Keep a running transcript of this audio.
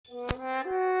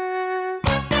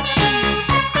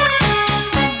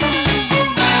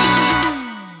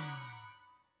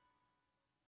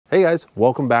Hey guys,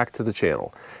 welcome back to the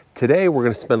channel. Today we're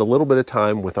going to spend a little bit of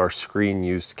time with our screen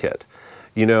used kit.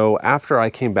 You know, after I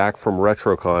came back from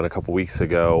RetroCon a couple weeks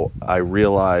ago, I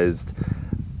realized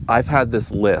I've had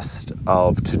this list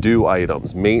of to-do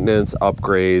items, maintenance,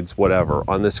 upgrades, whatever,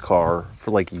 on this car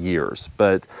for like years.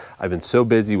 But I've been so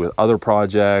busy with other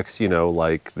projects, you know,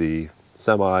 like the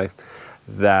semi,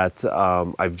 that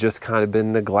I've just kind of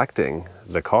been neglecting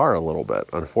the car a little bit,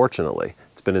 unfortunately.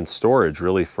 It's been in storage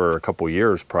really for a couple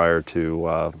years prior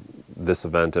to this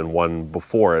event and one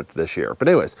before it this year. But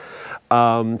anyways,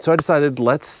 so I decided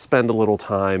let's spend a little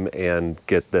time and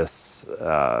get this,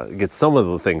 get some of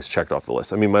the things checked off the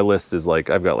list. I mean, my list is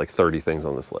like, I've got like 30 things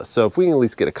on this list. So if we can at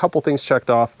least get a couple things checked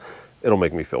off, it'll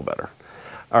make me feel better.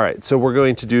 All right, so we're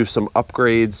going to do some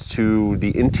upgrades to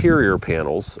the interior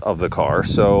panels of the car.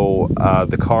 So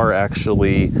the car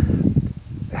actually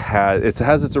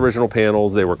has its original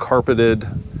panels. They were carpeted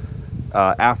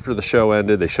after the show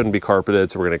ended. They shouldn't be carpeted,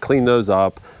 so we're going to clean those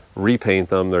up, repaint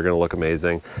them. They're going to look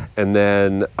amazing. And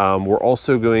then we're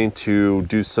also going to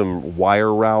do some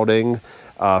wire routing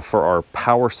for our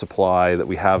power supply that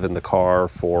we have in the car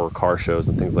for car shows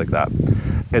and things like that.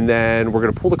 And then we're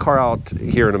going to pull the car out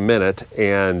here in a minute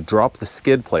and drop the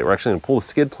skid plate. We're actually going to pull the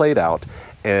skid plate out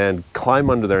and climb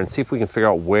under there and see if we can figure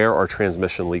out where our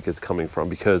transmission leak is coming from,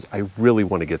 because I really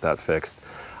want to get that fixed.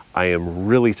 I am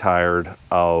really tired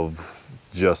of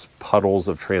just puddles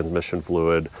of transmission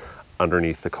fluid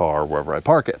underneath the car wherever I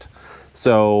park it.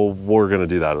 So we're going to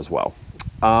do that as well.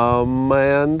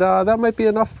 That might be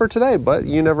enough for today, but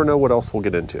you never know what else we'll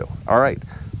get into. All right,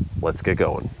 let's get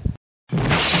going.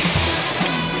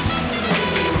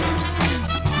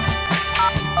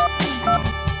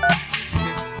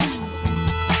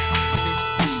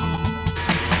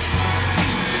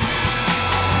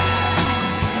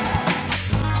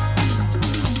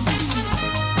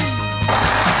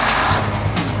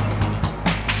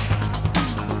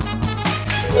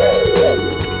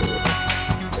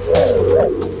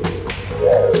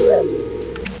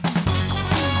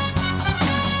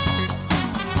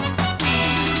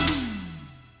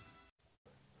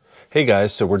 Hey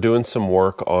guys, so we're doing some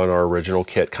work on our original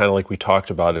kit, kind of like we talked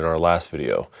about in our last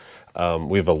video.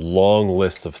 We have a long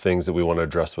list of things that we want to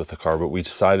address with the car, but we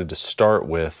decided to start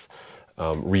with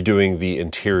redoing the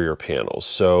interior panels.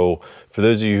 So for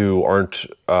those of you who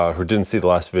who didn't see the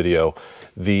last video,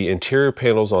 the interior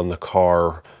panels on the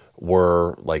car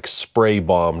were like spray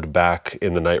bombed back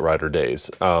in the Knight Rider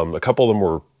days. A couple of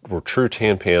them were true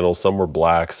tan panels, some were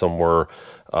black, some were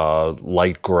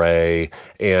light gray,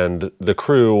 and the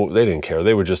crew, they didn't care.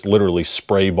 They would just literally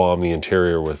spray bomb the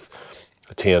interior with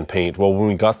tan paint. Well, when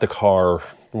we got the car,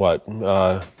 what,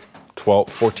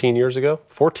 14 years ago?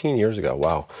 14 years ago,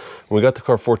 wow. When we got the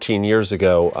car 14 years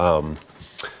ago,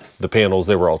 the panels,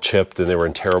 they were all chipped and they were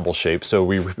in terrible shape, so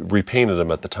we repainted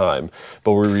them at the time.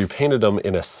 But we repainted them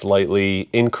in a slightly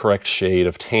incorrect shade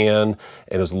of tan,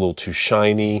 and it was a little too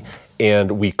shiny.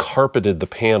 And we carpeted the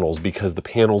panels because the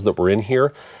panels that were in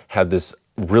here had this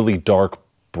really dark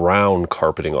brown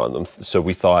carpeting on them. So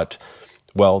we thought,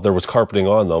 well, there was carpeting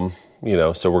on them, you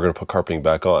know, so we're going to put carpeting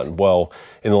back on. Well,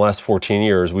 in the last 14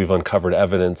 years, we've uncovered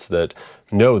evidence that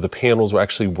no, the panels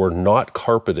were not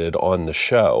carpeted on the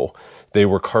show. They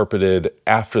were carpeted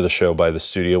after the show by the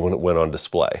studio when it went on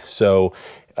display. So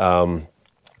in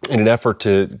an effort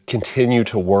to continue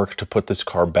to work to put this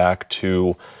car back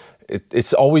to,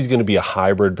 it's always going to be a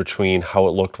hybrid between how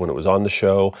it looked when it was on the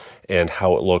show and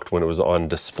how it looked when it was on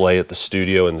display at the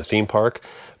studio in the theme park.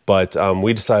 But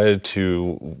we decided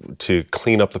to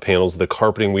clean up the panels. The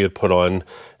carpeting we had put on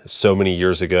so many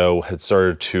years ago had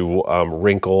started to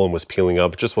wrinkle and was peeling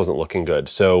up. It just wasn't looking good.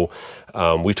 So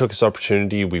we took this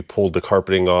opportunity. We pulled the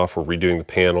carpeting off. We're redoing the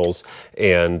panels,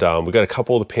 and we got a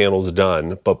couple of the panels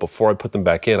done. But before I put them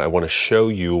back in, I want to show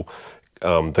you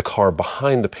the car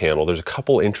behind the panel. There's a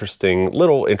couple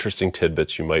little interesting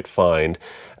tidbits you might find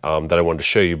that I wanted to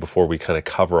show you before we kind of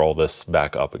cover all this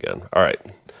back up again. All right,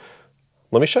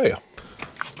 let me show you.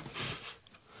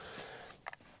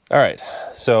 All right,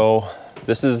 so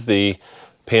this is the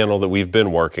panel that we've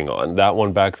been working on. That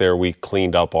one back there we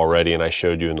cleaned up already and I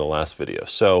showed you in the last video.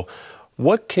 So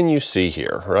what can you see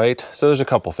here, right? So there's a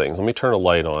couple things. Let me turn a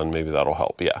light on, maybe that'll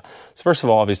help. Yeah. So first of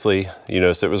all, obviously, you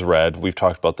notice it was red. We've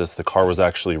talked about this. The car was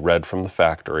actually red from the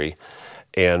factory.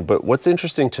 But what's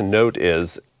interesting to note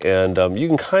is, and you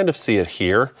can kind of see it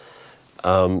here.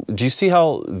 Do you see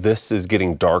how this is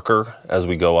getting darker as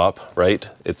we go up, right?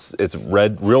 It's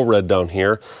red, real red down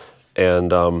here.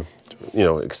 And, you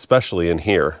know, especially in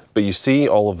here. But you see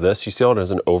all of this, you see how it has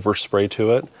an overspray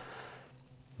to it?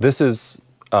 This is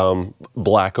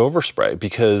black overspray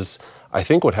because I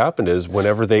think what happened is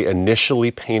whenever they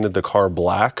initially painted the car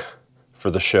black for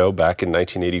the show back in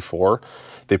 1984,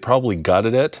 they probably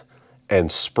gutted it and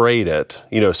sprayed it,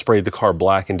 you know, sprayed the car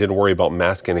black and didn't worry about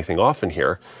masking anything off in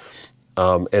here.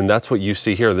 And that's what you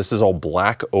see here. This is all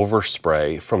black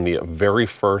overspray from the very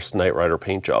first Knight Rider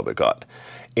paint job it got.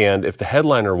 And if the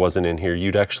headliner wasn't in here,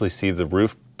 you'd actually see the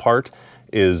roof part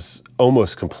is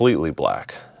almost completely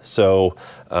black. So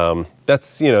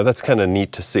that's, you know, that's kind of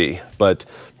neat to see. But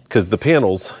because the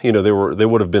panels, you know, they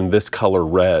would have been this color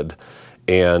red,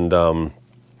 and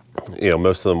you know,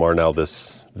 most of them are now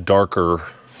this darker,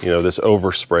 you know, this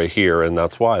overspray here, and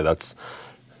that's why. That's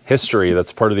history.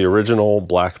 That's part of the original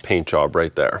black paint job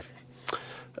right there.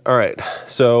 All right,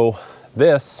 so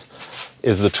this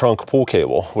is the trunk pull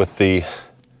cable with the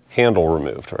handle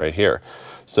removed right here.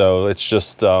 So it's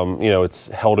just, you know, it's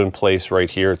held in place right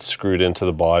here. It's screwed into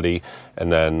the body,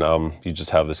 and then you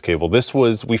just have this cable. This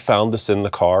was, we found this in the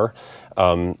car.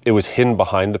 It was hidden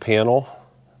behind the panel,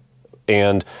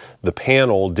 and the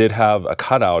panel did have a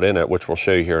cutout in it, which we'll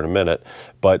show you here in a minute.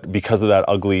 But because of that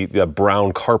ugly, that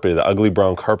brown carpet, the ugly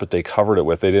brown carpet they covered it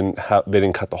with, they didn't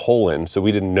cut the hole in. So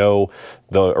we didn't know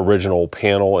the original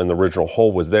panel and the original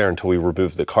hole was there until we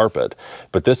removed the carpet.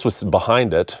 But this was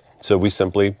behind it, so we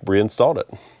simply reinstalled it.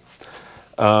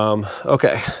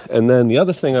 Okay, and then the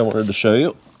other thing I wanted to show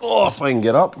you, oh, if I can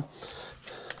get up,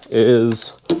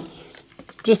 is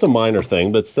just a minor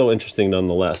thing, but still interesting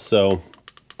nonetheless. So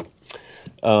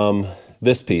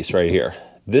this piece right here,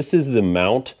 this is the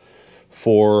mount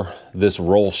for this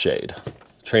roll shade,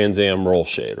 Trans Am roll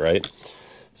shade, right?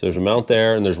 So there's a mount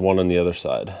there and there's one on the other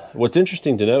side. What's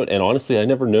interesting to note, and honestly, I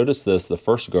never noticed this the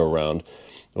first go around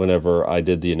whenever I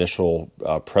did the initial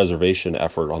preservation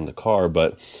effort on the car,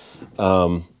 but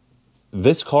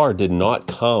this car did not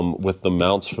come with the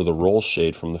mounts for the roll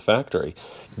shade from the factory.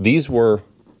 These were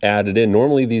added in.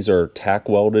 Normally these are tack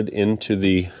welded into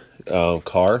the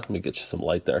car. Let me get you some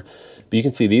light there. But you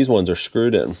can see these ones are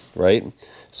screwed in, right?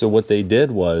 So what they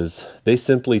did was they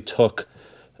simply took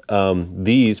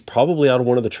these probably out of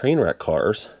one of the train wreck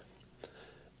cars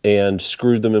and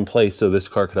screwed them in place so this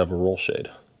car could have a roll shade.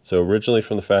 So originally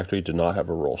from the factory did not have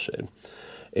a roll shade.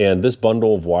 And this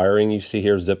bundle of wiring you see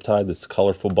here, zip tied, this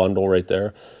colorful bundle right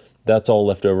there, that's all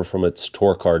left over from its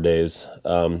tour car days.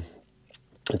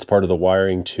 It's part of the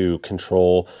wiring to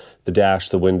control the dash,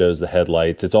 the windows, the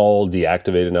headlights. It's all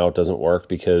deactivated now. It doesn't work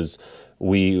because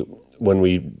when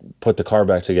we put the car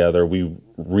back together, we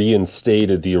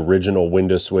reinstated the original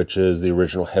window switches, the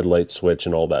original headlight switch,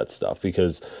 and all that stuff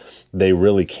because they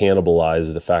really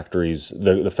cannibalized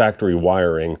the factory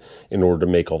wiring in order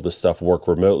to make all this stuff work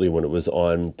remotely when it was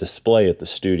on display at the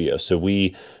studio. So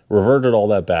we reverted all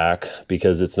that back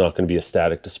because it's not going to be a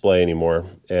static display anymore.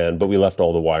 But we left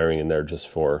all the wiring in there just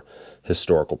for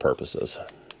historical purposes.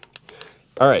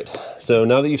 All right, so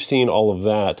now that you've seen all of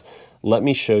that, let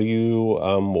me show you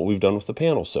what we've done with the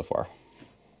panels so far.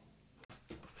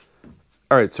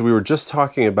 All right, so we were just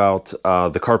talking about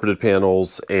the carpeted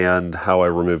panels and how I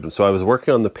removed them. So I was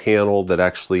working on the panel that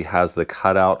actually has the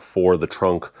cutout for the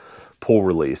trunk pull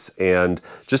release. And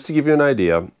just to give you an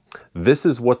idea, this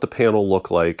is what the panel looked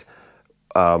like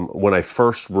when I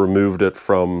first removed it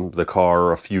from the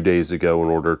car a few days ago in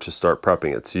order to start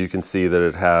prepping it. So you can see that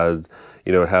it has,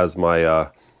 you know, it has my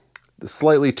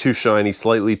slightly too shiny,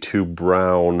 slightly too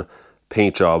brown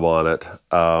paint job on it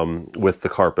with the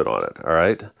carpet on it, all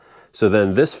right? So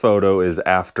then this photo is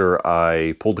after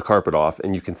I pulled the carpet off,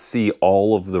 and you can see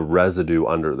all of the residue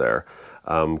under there.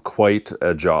 Quite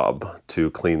a job to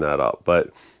clean that up.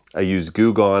 But I used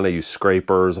Goo Gone, I used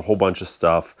scrapers, a whole bunch of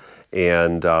stuff,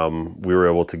 and we were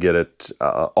able to get it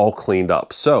all cleaned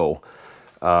up. So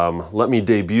let me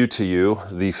debut to you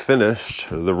the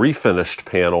refinished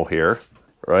panel here,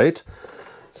 right?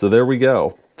 So there we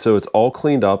go. So it's all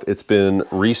cleaned up. It's been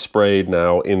resprayed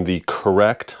now in the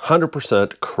correct,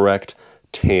 100% correct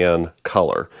tan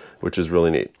color, which is really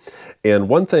neat. And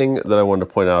one thing that I wanted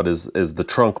to point out is the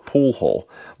trunk pull hole.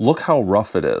 Look how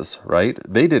rough it is, right?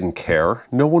 They didn't care.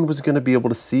 No one was going to be able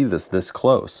to see this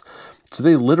close. So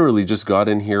they literally just got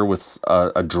in here with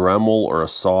a Dremel or a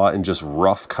saw and just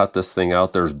rough cut this thing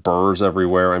out. There's burrs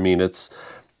everywhere. I mean, it's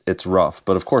rough,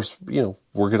 but of course, you know,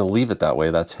 we're going to leave it that way.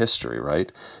 That's history,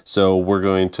 right? So we're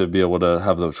going to be able to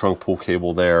have the trunk pull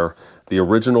cable there, the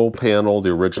original panel,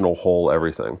 the original hole,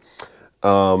 everything.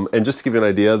 And just to give you an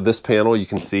idea, this panel you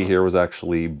can see here was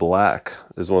actually black.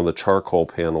 This is one of the charcoal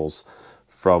panels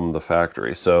from the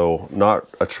factory. So not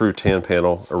a true tan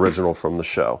panel, original from the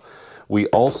show. We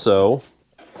also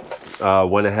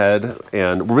went ahead,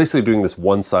 and we're basically doing this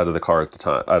one side of the car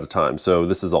at a time. So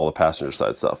this is all the passenger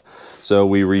side stuff. So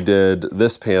we redid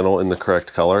this panel in the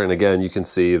correct color, and again, you can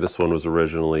see this one was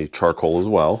originally charcoal as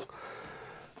well.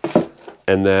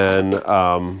 And then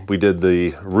we did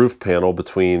the roof panel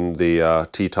between the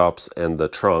T-tops and the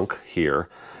trunk here.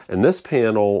 And this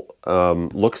panel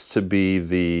looks to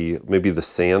be maybe the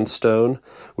sandstone,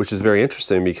 which is very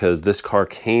interesting because this car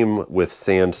came with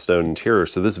sandstone interior.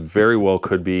 So this very well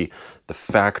could be the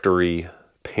factory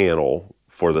panel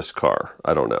for this car.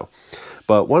 I don't know.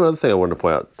 But one other thing I wanted to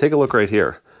point out, take a look right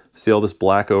here. See all this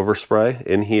black overspray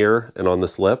in here and on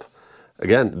this lip?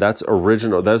 Again, that's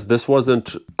original. This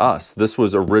wasn't us. This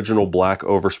was original black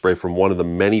overspray from one of the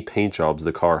many paint jobs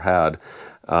the car had.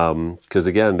 Because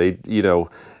again,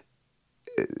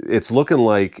 it's looking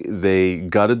like they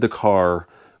gutted the car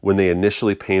when they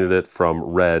initially painted it from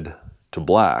red to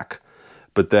black.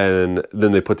 But then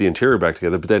they put the interior back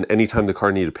together. But then anytime the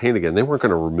car needed paint again, they weren't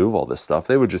going to remove all this stuff.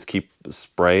 They would just keep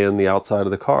spraying the outside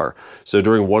of the car. So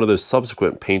during one of those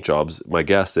subsequent paint jobs, my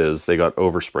guess is they got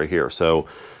overspray here. So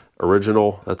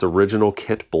that's original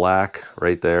KITT black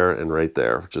right there and right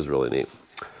there, which is really neat.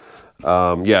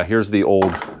 Yeah, here's the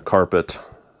old carpet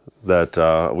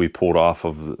that we pulled off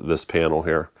of this panel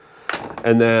here.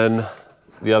 And then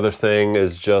the other thing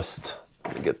is just,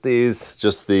 get these,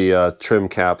 just the trim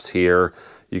caps here.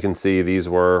 You can see these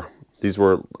were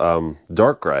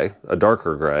dark gray, a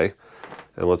darker gray.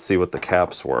 And let's see what the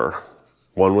caps were.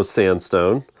 One was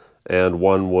sandstone, and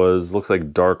one looks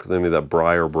like dark, maybe that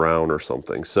briar brown or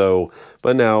something. So,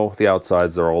 but now the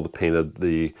outsides, they're all painted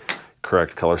the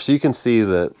correct color. So you can see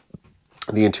that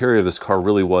the interior of this car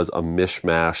really was a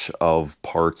mishmash of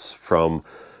parts from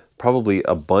probably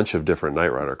a bunch of different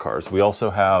Knight Rider cars. We also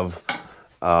have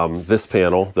this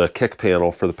panel, the kick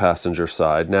panel for the passenger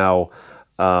side. Now,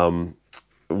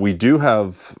 we do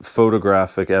have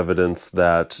photographic evidence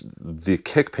that the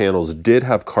kick panels did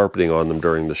have carpeting on them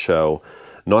during the show.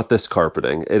 Not this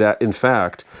carpeting. In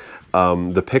fact,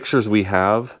 the pictures we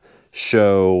have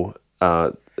show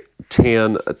a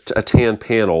tan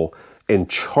panel and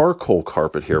charcoal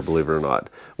carpet here, believe it or not,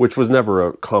 which was never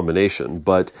a combination.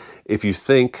 But if you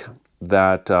think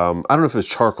that, I don't know if it was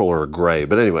charcoal or gray,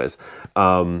 but anyways,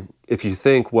 if you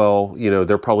think, well,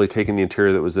 they're probably taking the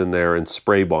interior that was in there and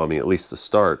spray bombing, at least to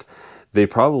start. They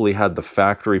probably had the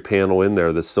factory panel in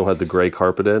there that still had the gray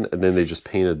carpet in, and then they just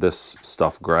painted this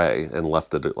stuff gray and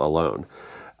left it alone.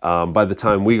 By the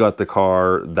time we got the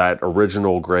car, that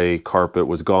original gray carpet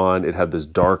was gone. It had this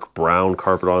dark brown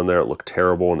carpet on there. It looked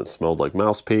terrible and it smelled like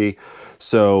mouse pee.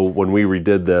 So when we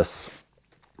redid this,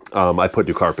 I put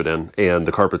new carpet in, and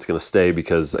the carpet's going to stay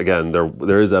because, again,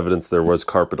 there is evidence there was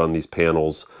carpet on these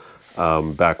panels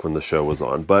back when the show was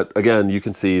on. But again, you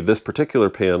can see this particular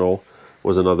panel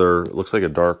was another, looks like a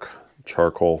dark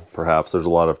charcoal, perhaps. There's a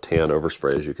lot of tan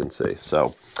overspray, as you can see.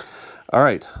 So, all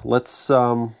right, let's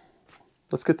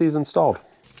get these installed.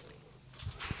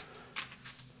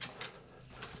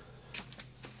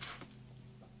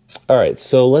 All right,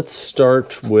 so let's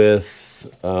start with,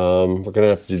 we're gonna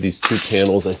have to do these two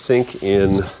panels, I think,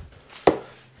 in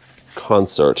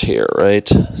concert here, right?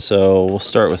 So we'll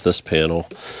start with this panel.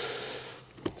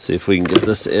 Let's see if we can get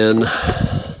this in.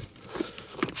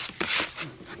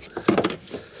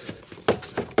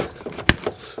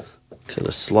 Kind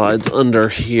of slides under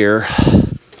here.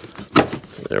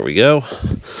 There we go.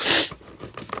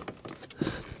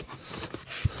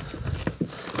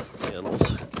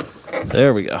 Panels.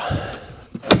 There we go.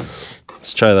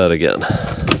 Let's try that again.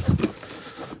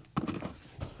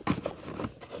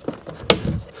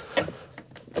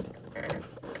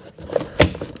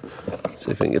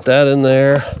 See if we can get that in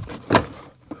there.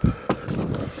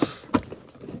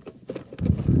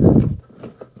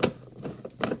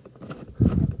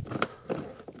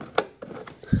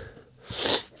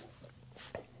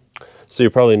 So you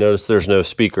probably noticed there's no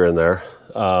speaker in there.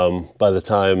 By the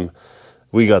time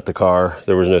we got the car,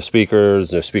 there was no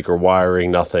speakers, no speaker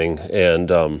wiring, nothing. And,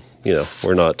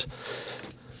 we're not,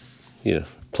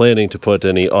 planning to put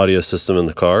any audio system in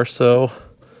the car, so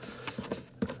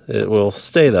it will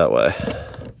stay that way.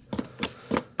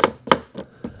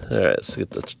 All right, let's get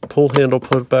the pull handle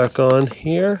put back on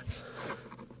here.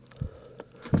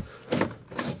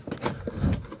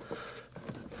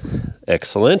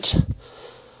 Excellent.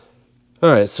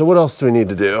 All right, so what else do we need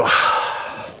to do?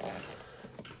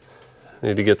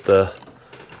 Need to get the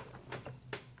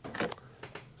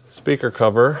speaker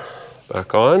cover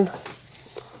back on.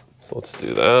 So let's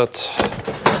do that.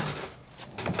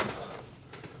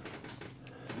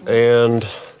 And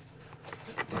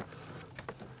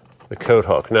the coat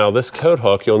hook. Now this coat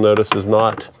hook, you'll notice, is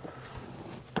not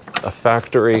a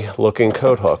factory looking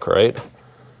coat hook, right?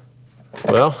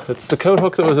 Well, it's the coat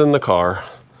hook that was in the car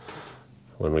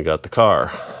when we got the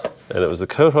car. And it was the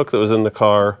coat hook that was in the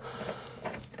car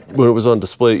when it was on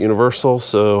display at Universal,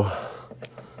 so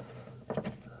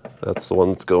that's the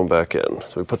one that's going back in.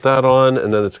 So we put that on,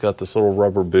 and then it's got this little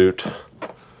rubber boot,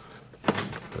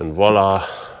 and voila,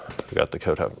 we got the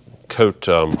coat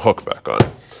hook back on.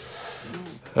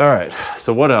 All right,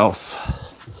 so what else?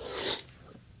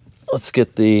 Let's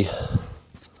get this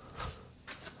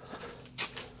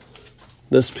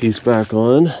piece back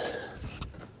on,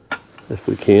 if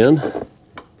we can.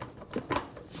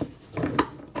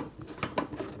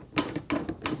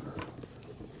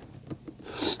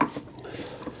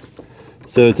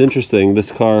 So it's interesting, this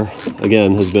car,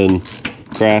 again, has been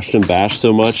crashed and bashed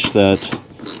so much that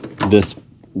this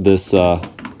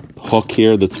hook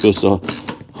here that's supposed to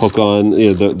hook on,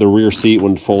 you know, the rear seat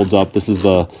when it folds up, this is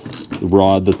the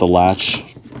rod that the latch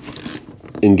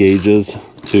engages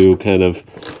to kind of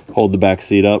hold the back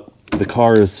seat up. The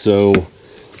car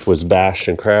was bashed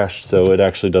and crashed, so it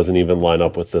actually doesn't even line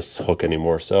up with this hook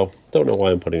anymore. So don't know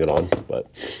why I'm putting it on, but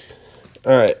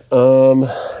all right.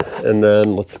 And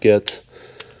then let's get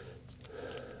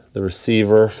the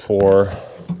receiver for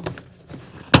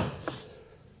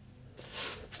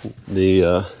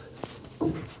the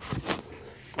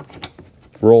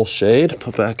roll shade,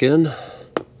 put back in,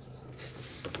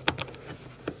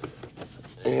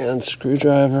 and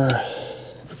screwdriver.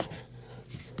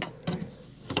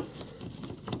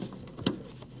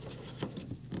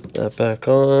 That back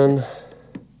on.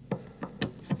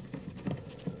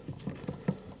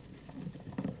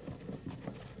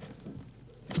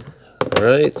 All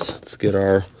right, let's get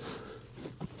our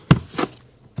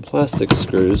plastic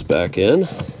screws back in.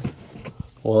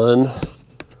 1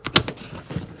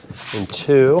 and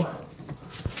 2.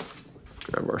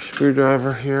 Grab our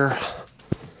screwdriver here.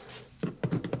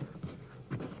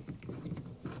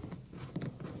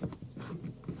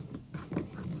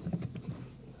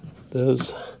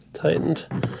 Those tightened.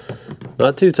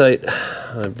 Not too tight.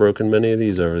 I've broken many of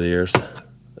these over the years.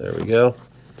 There we go.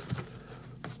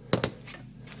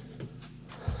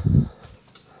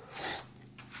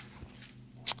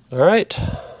 All right.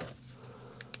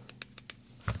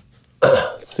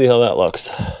 Let's see how that looks.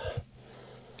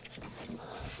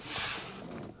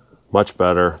 Much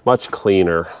better, much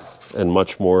cleaner, and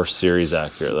much more series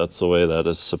accurate. That's the way that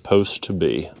is supposed to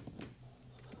be.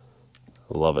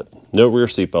 I love it. No rear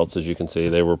seat belts, as you can see.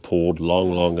 They were pulled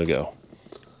long, long ago.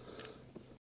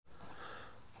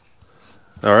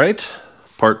 All right,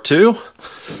 part 2.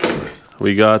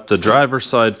 We got the driver's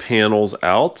side panels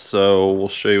out, so we'll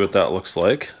show you what that looks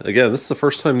like. Again, this is the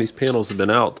first time these panels have been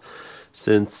out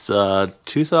since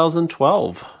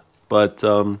 2012. But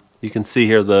you can see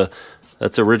here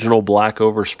that's original black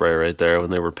overspray right there when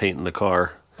they were painting the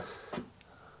car.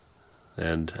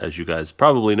 And as you guys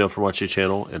probably know from watching the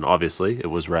channel, and obviously it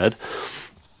was red.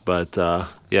 But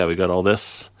yeah, we got all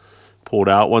this pulled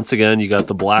out. Once again, you got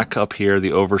the black up here, the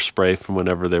overspray from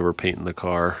whenever they were painting the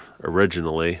car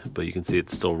originally, but you can see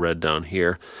it's still red down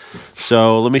here.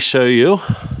 So let me show you.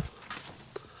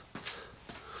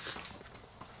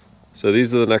 So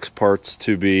these are the next parts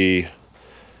to be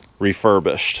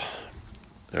refurbished.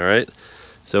 All right.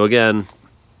 So again,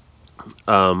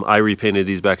 I repainted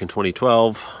these back in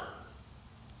 2012.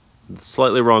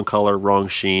 Slightly wrong color, wrong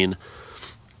sheen.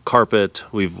 Carpet,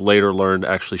 we've later learned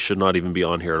actually should not even be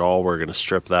on here at all. We're going to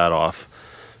strip that off.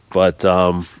 But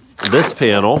this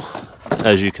panel,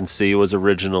 as you can see, was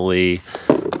originally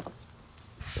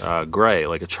gray,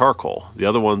 like a charcoal. The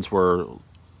other ones were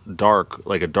dark,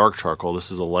 like a dark charcoal.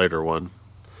 This is a lighter one.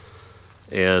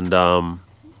 And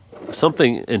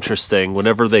something interesting,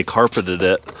 whenever they carpeted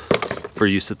it for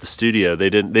use at the studio, they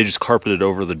just carpeted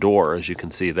over the door, as you can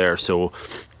see there. So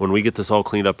when we get this all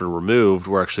cleaned up and removed,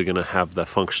 we're actually going to have the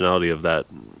functionality of that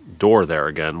door there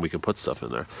again. We can put stuff in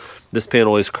there. This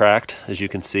panel is cracked, as you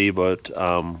can see, but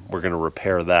we're going to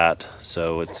repair that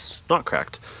so it's not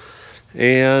cracked.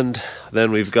 And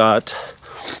then we've got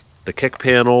the kick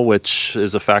panel, which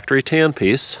is a factory tan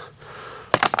piece,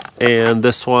 and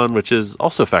this one, which is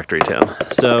also factory tan.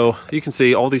 So you can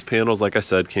see all these panels, like I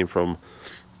said, came from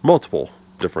multiple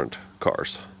different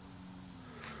cars.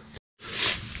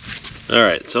 All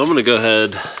right, so I'm going to go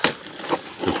ahead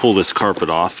and pull this carpet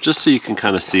off just so you can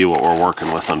kind of see what we're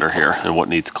working with under here and what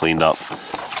needs cleaned up.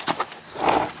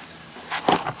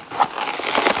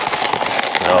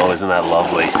 Oh, isn't that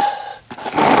lovely?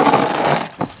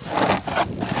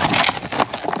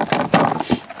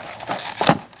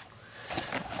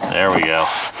 There we go.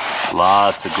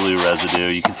 Lots of glue residue.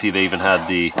 You can see they even had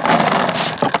the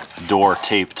door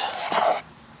taped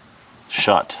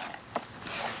shut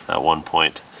at one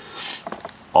point.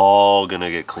 All gonna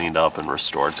get cleaned up and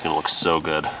restored. It's gonna look so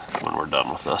good when we're done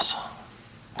with this.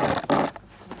 All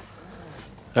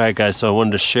right, guys, so I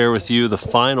wanted to share with you the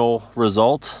final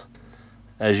result.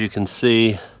 As you can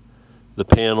see, the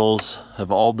panels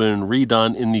have all been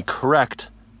redone in the correct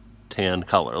tan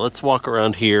color. Let's walk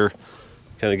around here,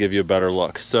 kind of give you a better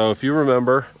look. So if you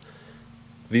remember,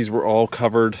 these were all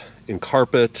covered in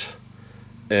carpet,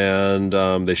 and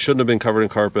they shouldn't have been covered in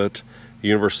carpet.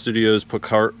 Universal Studios put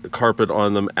carpet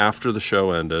on them after the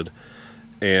show ended,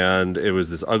 and it was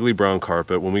this ugly brown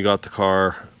carpet. When we got the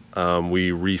car, we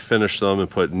refinished them and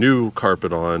put new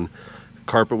carpet on.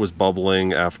 Carpet was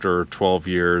bubbling after 12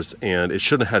 years, and it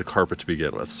shouldn't have had carpet to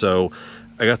begin with. So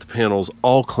I got the panels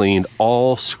all cleaned,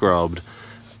 all scrubbed,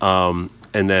 and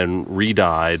then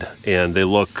re-dyed, and they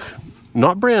look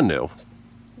not brand new,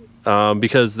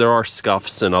 because there are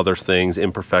scuffs and other things,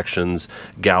 imperfections,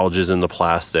 gouges in the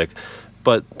plastic,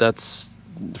 but that's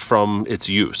from its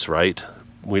use, right?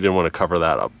 We didn't want to cover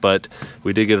that up, but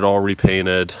we did get it all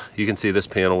repainted. You can see this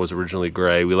panel was originally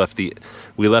gray. We left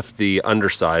the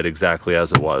underside exactly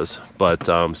as it was, but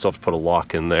still have to put a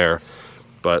lock in there.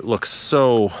 But looks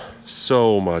so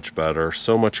much better,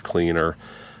 so much cleaner.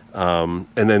 And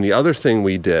then the other thing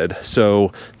we did,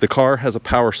 so the car has a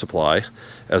power supply,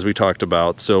 as we talked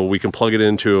about, so we can plug it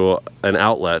into an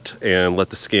outlet and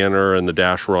let the scanner and the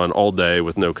dash run all day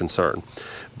with no concern.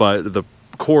 But the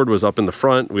cord was up in the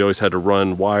front. We always had to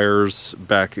run wires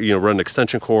back, run an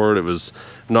extension cord. It was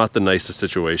not the nicest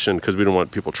situation because we didn't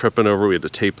want people tripping over. We had to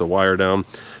tape the wire down.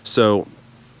 So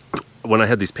when I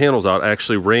had these panels out, I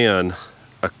actually ran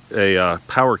a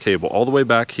power cable all the way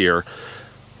back here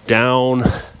down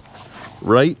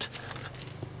right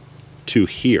to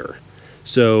here.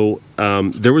 So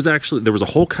there was a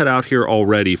hole cut out here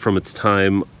already from its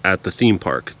time at the theme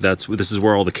park. This is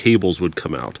where all the cables would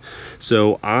come out.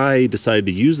 So I decided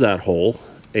to use that hole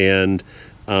and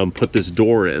put this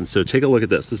door in. So take a look at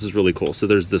this. This is really cool. So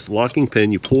there's this locking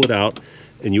pin. You pull it out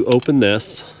and you open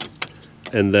this,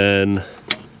 and then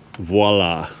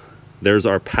voila, there's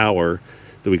our power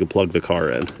that we can plug the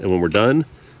car in. And when we're done,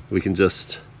 we can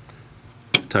just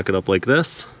tuck it up like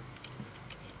this,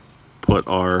 put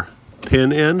our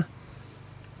pin in.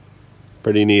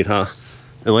 Pretty neat, huh?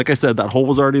 And like I said, that hole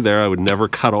was already there. I would never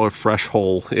cut a fresh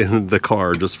hole in the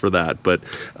car just for that, but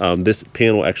this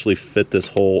panel actually fit this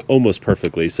hole almost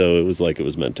perfectly, so it was like it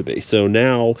was meant to be. So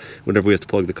now whenever we have to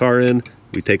plug the car in,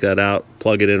 we take that out,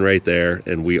 plug it in right there,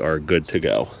 and we are good to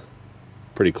go.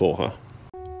 Pretty cool, huh?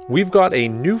 We've got a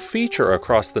new feature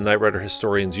across the Knight Rider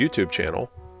Historians YouTube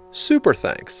channel, Super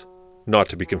Thanks, not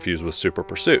to be confused with Super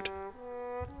Pursuit.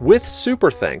 With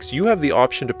Super Thanks, you have the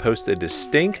option to post a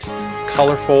distinct,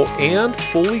 colorful, and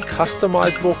fully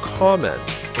customizable comment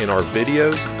in our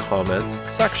videos comments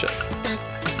section.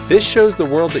 This shows the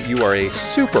world that you are a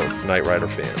super Knight Rider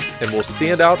fan and will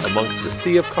stand out amongst the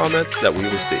sea of comments that we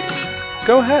receive.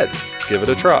 Go ahead, give it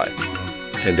a try.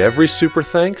 And every Super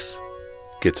Thanks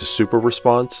gets a super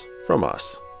response from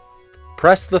us.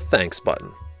 Press the thanks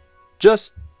button.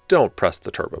 Just don't press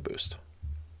the turbo boost.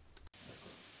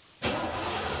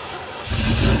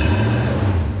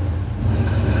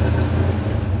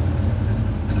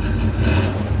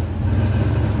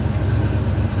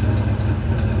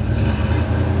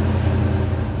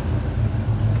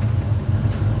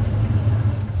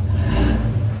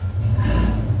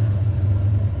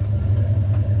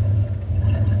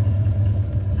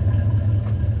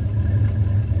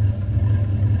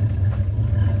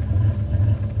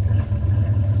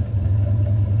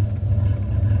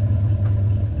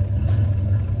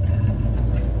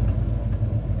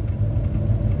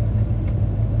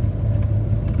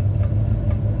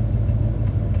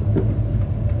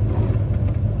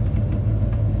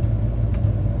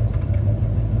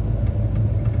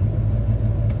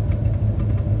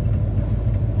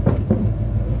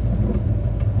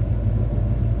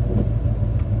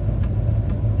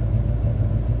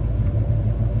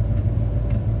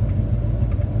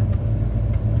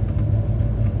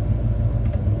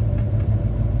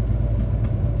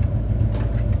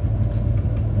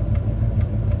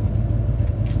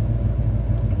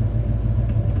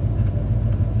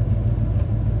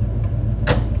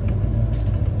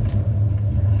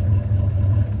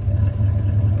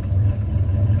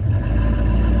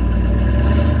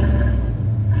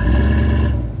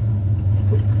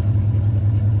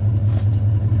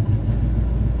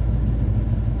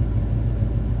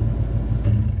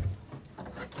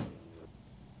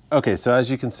 Okay, so as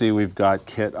you can see, we've got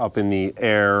KITT up in the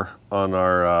air on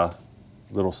our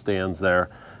little stands there.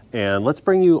 And let's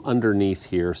bring you underneath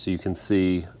here so you can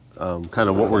see kind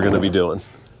of what we're going to be doing.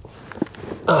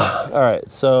 All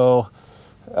right, so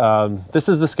this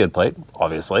is the skid plate,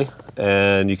 obviously,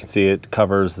 and you can see it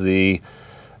covers the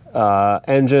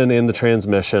engine and the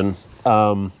transmission.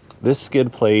 This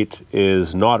skid plate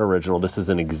is not original. This is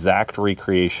an exact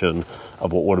recreation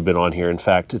of what would have been on here. In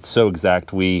fact, it's so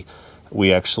exact, we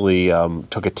actually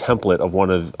took a template of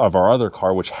one of our other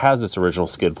car, which has its original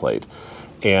skid plate,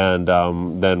 and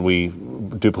then we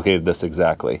duplicated this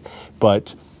exactly.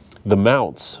 But the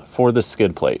mounts for the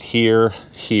skid plate, here,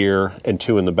 and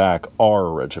 2 in the back, are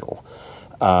original.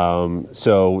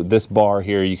 So this bar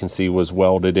here, you can see, was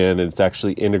welded in, and it's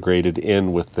actually integrated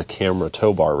in with the camera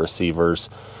tow bar receivers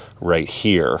right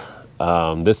here.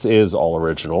 This is all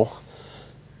original.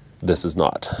 This is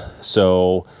not.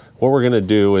 So what we're gonna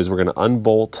do is we're gonna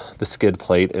unbolt the skid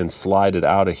plate and slide it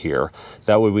out of here.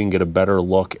 That way we can get a better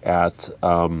look at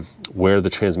where the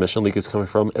transmission leak is coming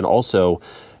from. And also,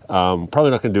 probably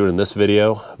not gonna do it in this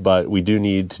video, but we do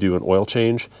need to do an oil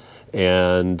change.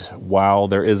 And while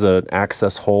there is an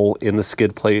access hole in the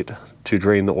skid plate to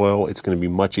drain the oil, it's gonna be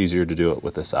much easier to do it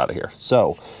with this out of here.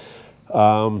 So,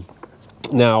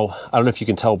 now, I don't know if you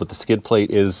can tell, but the skid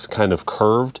plate is kind of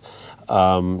curved.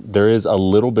 There is a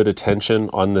little bit of tension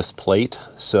on this plate,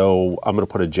 so I'm gonna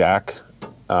put a jack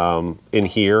in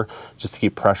here just to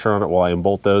keep pressure on it while I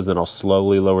unbolt those. Then I'll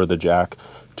slowly lower the jack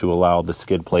to allow the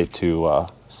skid plate to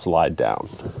slide down.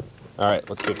 All right,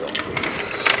 let's get going.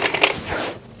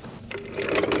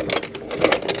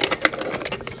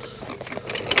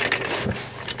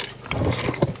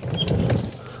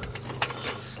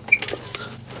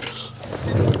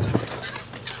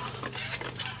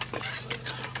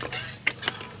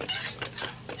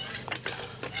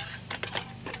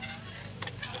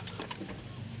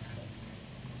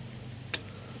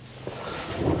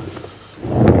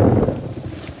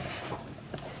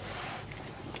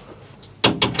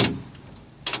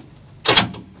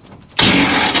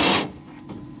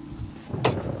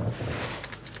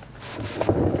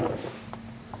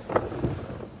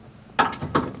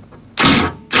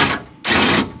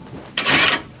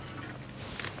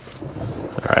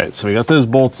 So we got those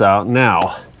bolts out.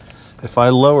 Now, if I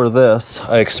lower this,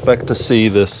 I expect to see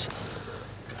this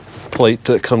plate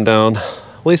to come down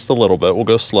at least a little bit. We'll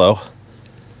go slow.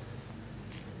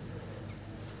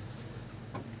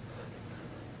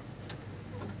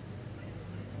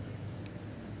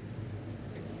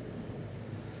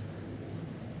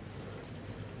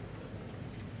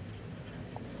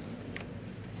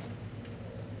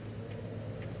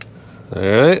 All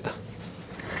right.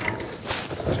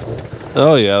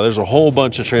 Oh yeah, there's a whole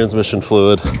bunch of transmission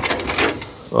fluid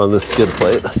on this skid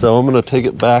plate. So I'm gonna take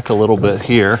it back a little bit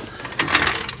here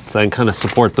so I can kind of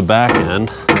support the back end.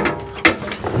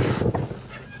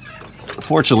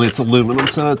 Fortunately, it's aluminum,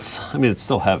 so I mean, it's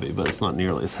still heavy, but it's not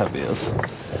nearly as heavy as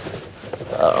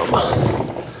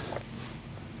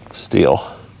steel.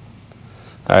 All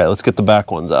right, let's get the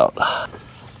back ones out.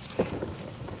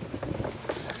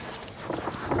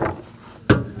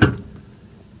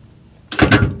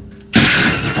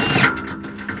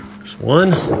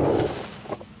 One,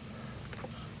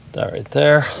 that right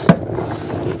there,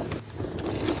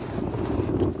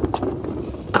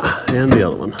 and the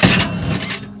other one,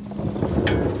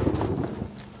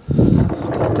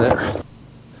 right there.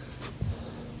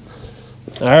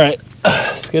 All right,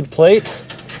 skid plate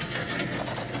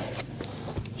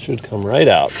should come right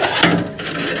out.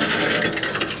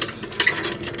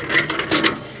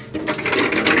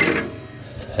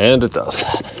 And it does.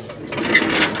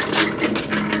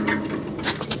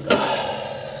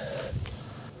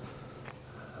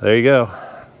 There you go.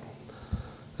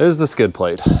 There's the skid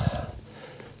plate.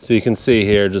 So you can see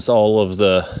here just all of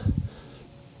the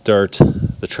dirt,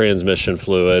 the transmission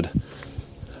fluid.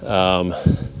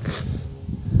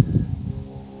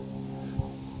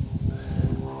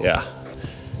 Yeah,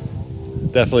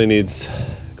 definitely needs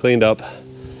cleaned up.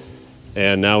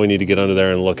 And now we need to get under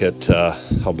there and look at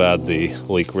how bad the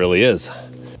leak really is.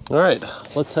 All right,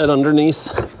 let's head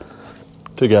underneath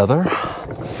together.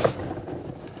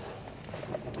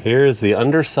 Here's the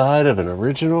underside of an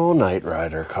original Knight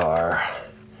Rider car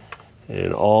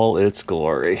in all its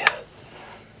glory.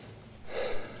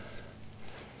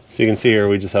 So you can see here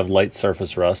we just have light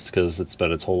surface rust because it's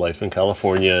been its whole life in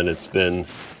California and it's been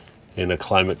in a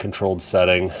climate controlled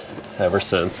setting ever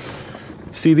since.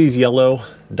 See these yellow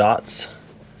dots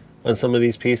on some of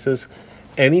these pieces?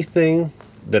 Anything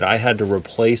that I had to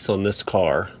replace on this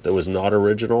car that was not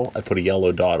original, I put a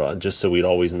yellow dot on just so we'd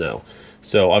always know.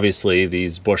 So obviously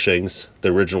these bushings, the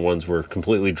original ones, were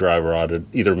completely dry rotted,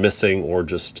 either missing or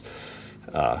just,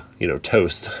 you know,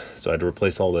 toast. So I had to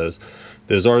replace all those.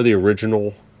 Those are the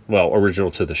original, well,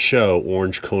 original to the show,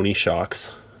 orange Coney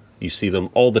shocks You see them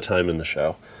all the time in the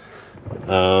show.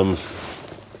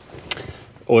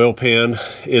 Oil pan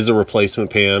is a replacement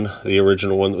pan. The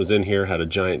original one that was in here had a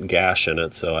giant gash in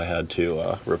it, so I had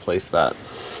to replace that.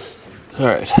 All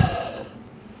right.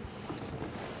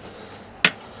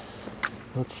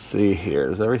 Let's see here.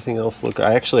 Does everything else look...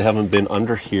 I actually haven't been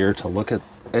under here to look at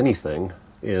anything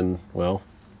in, well,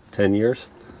 10 years.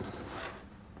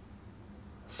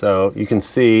 So you can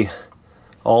see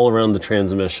all around the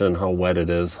transmission how wet it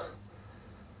is.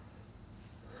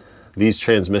 These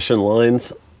transmission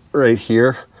lines right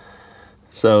here.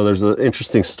 So there's an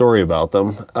interesting story about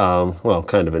them. Well,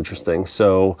 kind of interesting.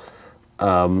 So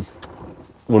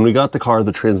when we got the car,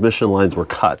 the transmission lines were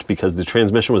cut because the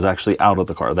transmission was actually out of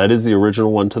the car. That is the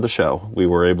original one to the show. We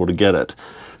were able to get it,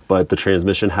 but the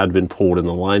transmission had been pulled and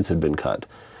the lines had been cut.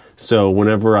 So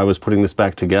whenever I was putting this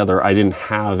back together, I didn't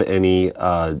have any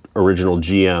original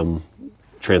GM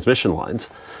transmission lines.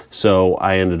 So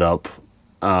I ended up,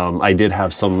 I did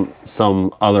have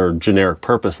some other generic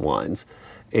purpose lines,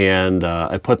 and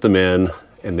I put them in,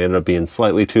 and they ended up being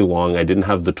slightly too long. I didn't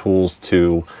have the tools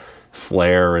to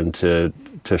flare and to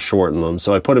shorten them.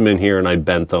 So I put them in here and I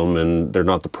bent them, and they're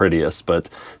not the prettiest, but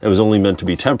it was only meant to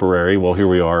be temporary. Well, here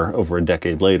we are over a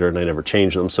decade later and I never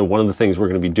changed them. So one of the things we're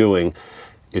going to be doing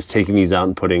is taking these out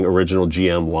and putting original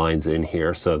GM lines in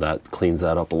here. So that cleans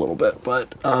that up a little bit.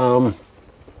 But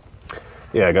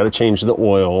yeah, I got to change the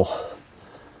oil.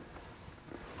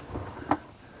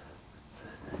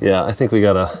 Yeah, I think we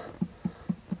got to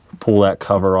pull that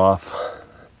cover off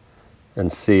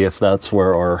and see if that's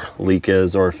where our leak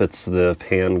is, or if it's the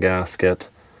pan gasket.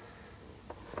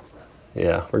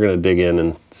 Yeah, we're gonna dig in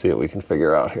and see what we can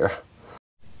figure out here.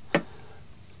 All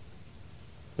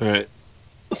right,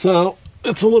 so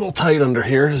it's a little tight under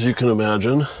here, as you can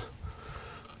imagine,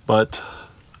 but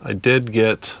I did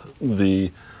get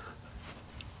the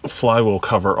flywheel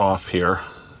cover off here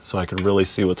so I could really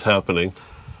see what's happening.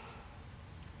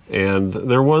 And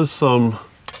there was some,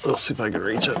 let's see if I can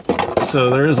reach it.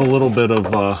 So there is a little bit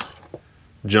of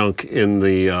junk in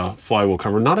the flywheel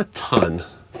cover, not a ton,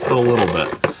 but a little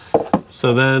bit.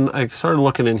 So then I started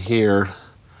looking in here,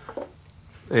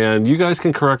 and you guys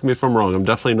can correct me if I'm wrong, I'm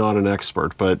definitely not an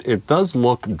expert, but it does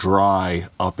look dry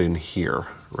up in here,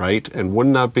 right? And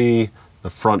wouldn't that be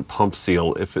the front pump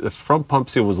seal? If the front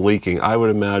pump seal was leaking, I would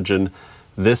imagine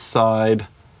this side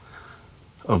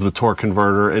of the torque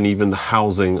converter and even the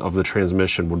housing of the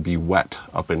transmission would be wet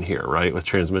up in here, right, with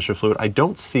transmission fluid. I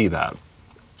don't see that.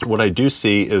 What I do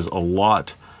see is a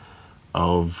lot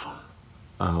of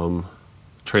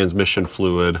transmission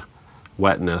fluid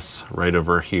wetness right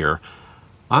over here.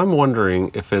 I'm wondering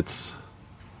if it's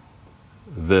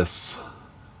this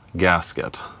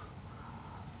gasket.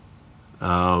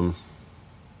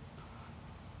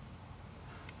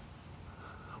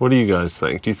 What do you guys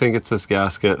think? Do you think it's this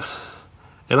gasket?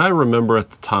 And I remember at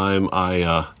the time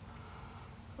I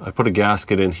put a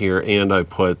gasket in here and I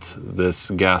put this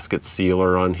gasket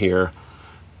sealer on here.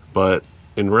 But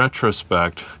in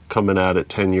retrospect, coming at it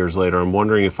 10 years later, I'm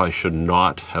wondering if I should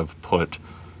not have put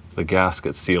the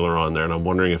gasket sealer on there, and I'm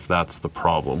wondering if that's the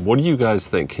problem. What do you guys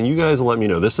think? Can you guys let me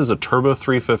know? This is a turbo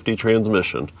 350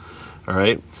 transmission, all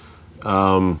right?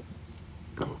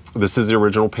 This is the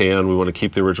original pan. We want to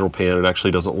keep the original pan. It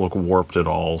actually doesn't look warped at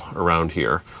all around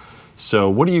here. So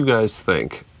what do you guys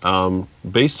think?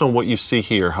 Based on what you see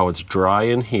here, how it's dry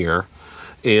in here,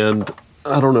 and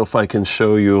I don't know if I can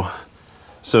show you.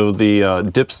 So the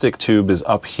dipstick tube is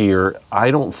up here. I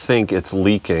don't think it's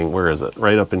leaking. Where is it?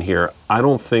 Right up in here. I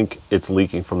don't think it's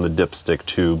leaking from the dipstick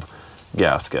tube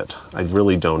gasket. I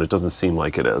really don't. It doesn't seem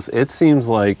like it is. It seems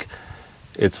like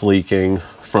it's leaking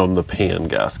from the pan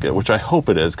gasket, which I hope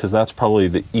it is, because that's probably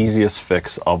the easiest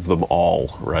fix of them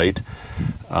all, right?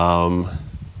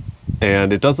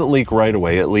 And it doesn't leak right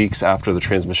away. It leaks after the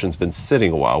transmission's been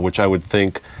sitting a while, which I would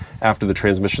think after the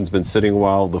transmission's been sitting a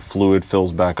while, the fluid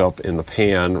fills back up in the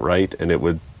pan, right? And it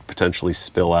would potentially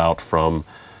spill out from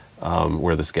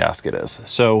where this gasket is.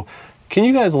 So can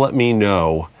you guys let me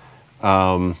know,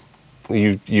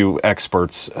 you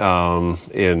experts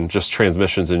in just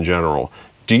transmissions in general,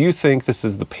 do you think this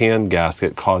is the pan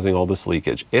gasket causing all this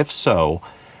leakage? If so,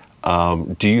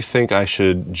 do you think I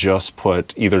should just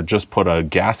put a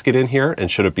gasket in here,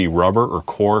 and should it be rubber or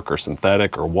cork or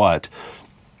synthetic or what?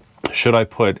 Should I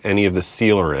put any of the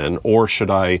sealer in, or should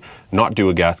I not do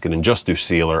a gasket and just do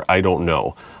sealer? I don't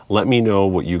know. Let me know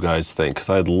what you guys think, because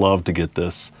I'd love to get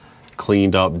this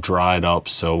cleaned up, dried up,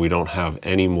 so we don't have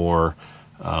any more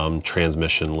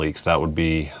transmission leaks. That would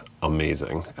be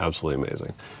amazing, absolutely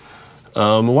amazing.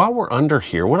 While we're under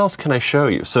here, what else can I show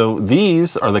you? So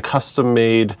these are the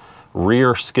custom-made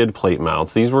rear skid plate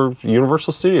mounts. These were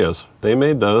Universal Studios. They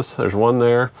made those. There's one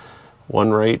there,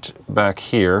 one right back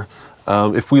here.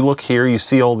 If we look here, you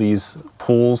see all these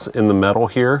pulls in the metal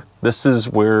here. This is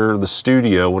where the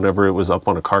studio, whenever it was up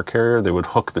on a car carrier, they would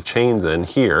hook the chains in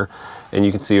here. And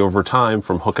you can see over time,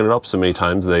 from hooking it up so many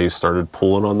times, they started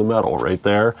pulling on the metal right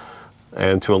there,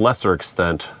 and to a lesser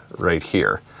extent, right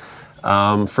here.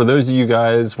 For those of you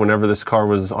guys, whenever this car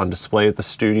was on display at the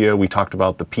studio, we talked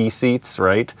about the P seats,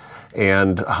 right?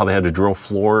 And how they had to drill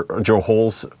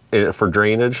holes for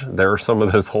drainage. There are some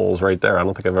of those holes right there. I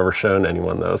don't think I've ever shown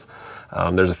anyone those.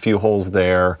 There's a few holes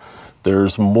there.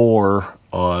 There's more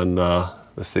on,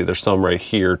 let's see, there's some right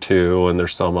here too, and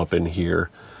there's some up in here.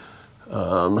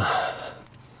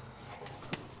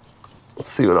 Let's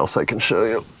see what else I can show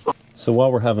you. So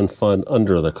while we're having fun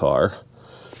under the car,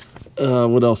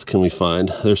 what else can we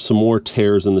find? There's some more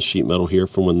tears in the sheet metal here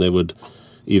from when they would,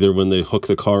 either when they hook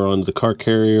the car onto the car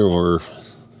carrier or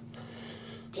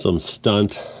some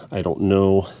stunt, I don't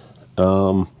know.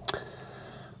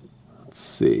 Let's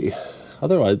see.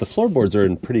 Otherwise, the floorboards are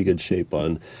in pretty good shape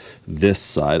on this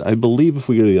side. I believe if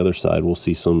we go to the other side, we'll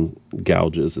see some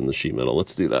gouges in the sheet metal.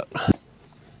 Let's do that.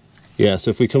 Yeah,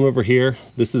 so if we come over here,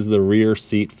 this is the rear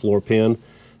seat floor pan.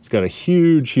 It's got a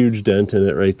huge, huge dent in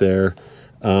it right there.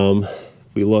 If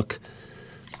we look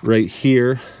right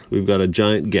here, we've got a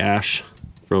giant gash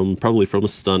probably from a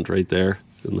stunt right there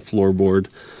in the floorboard.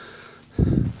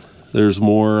 There's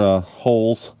more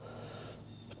holes,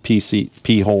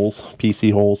 PC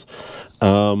holes.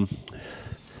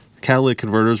 Catalytic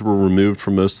converters were removed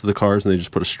from most of the cars and they just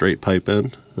put a straight pipe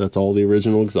in. That's all the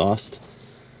original exhaust.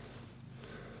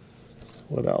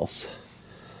 What else?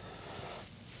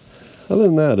 Other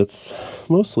than that, it's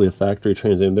mostly a factory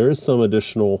Trans Am. There is some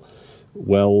additional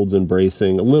welds and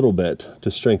bracing, a little bit, to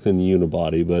strengthen the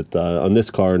unibody, but on this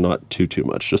car, not too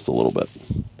much, just a little bit.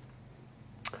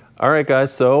 All right,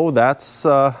 guys, so that's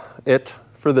it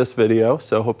for this video.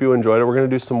 So hope you enjoyed it. We're going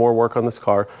to do some more work on this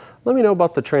car. Let me know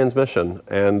about the transmission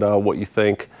and what you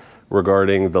think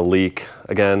regarding the leak.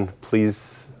 Again,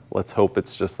 please, let's hope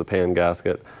it's just the pan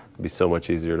gasket. It'll be so much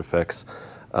easier to fix.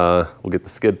 We'll get the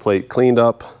skid plate cleaned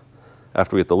up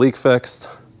after we get the leak fixed,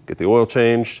 get the oil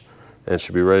changed, and it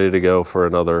should be ready to go for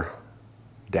another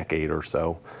decade or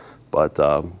so. But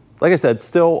like I said,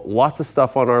 still lots of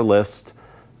stuff on our list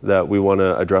that we want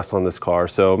to address on this car.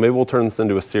 So maybe we'll turn this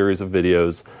into a series of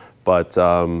videos. But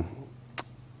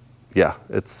yeah,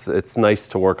 it's nice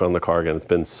to work on the car again. It's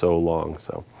been so long.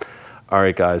 So, all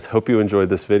right, guys, hope you enjoyed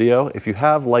this video. If you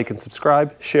have, like and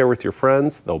subscribe, share with your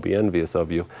friends. They'll be envious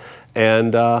of you.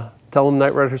 And tell them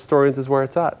Night Ride Historians is where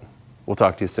it's at. We'll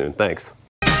talk to you soon. Thanks.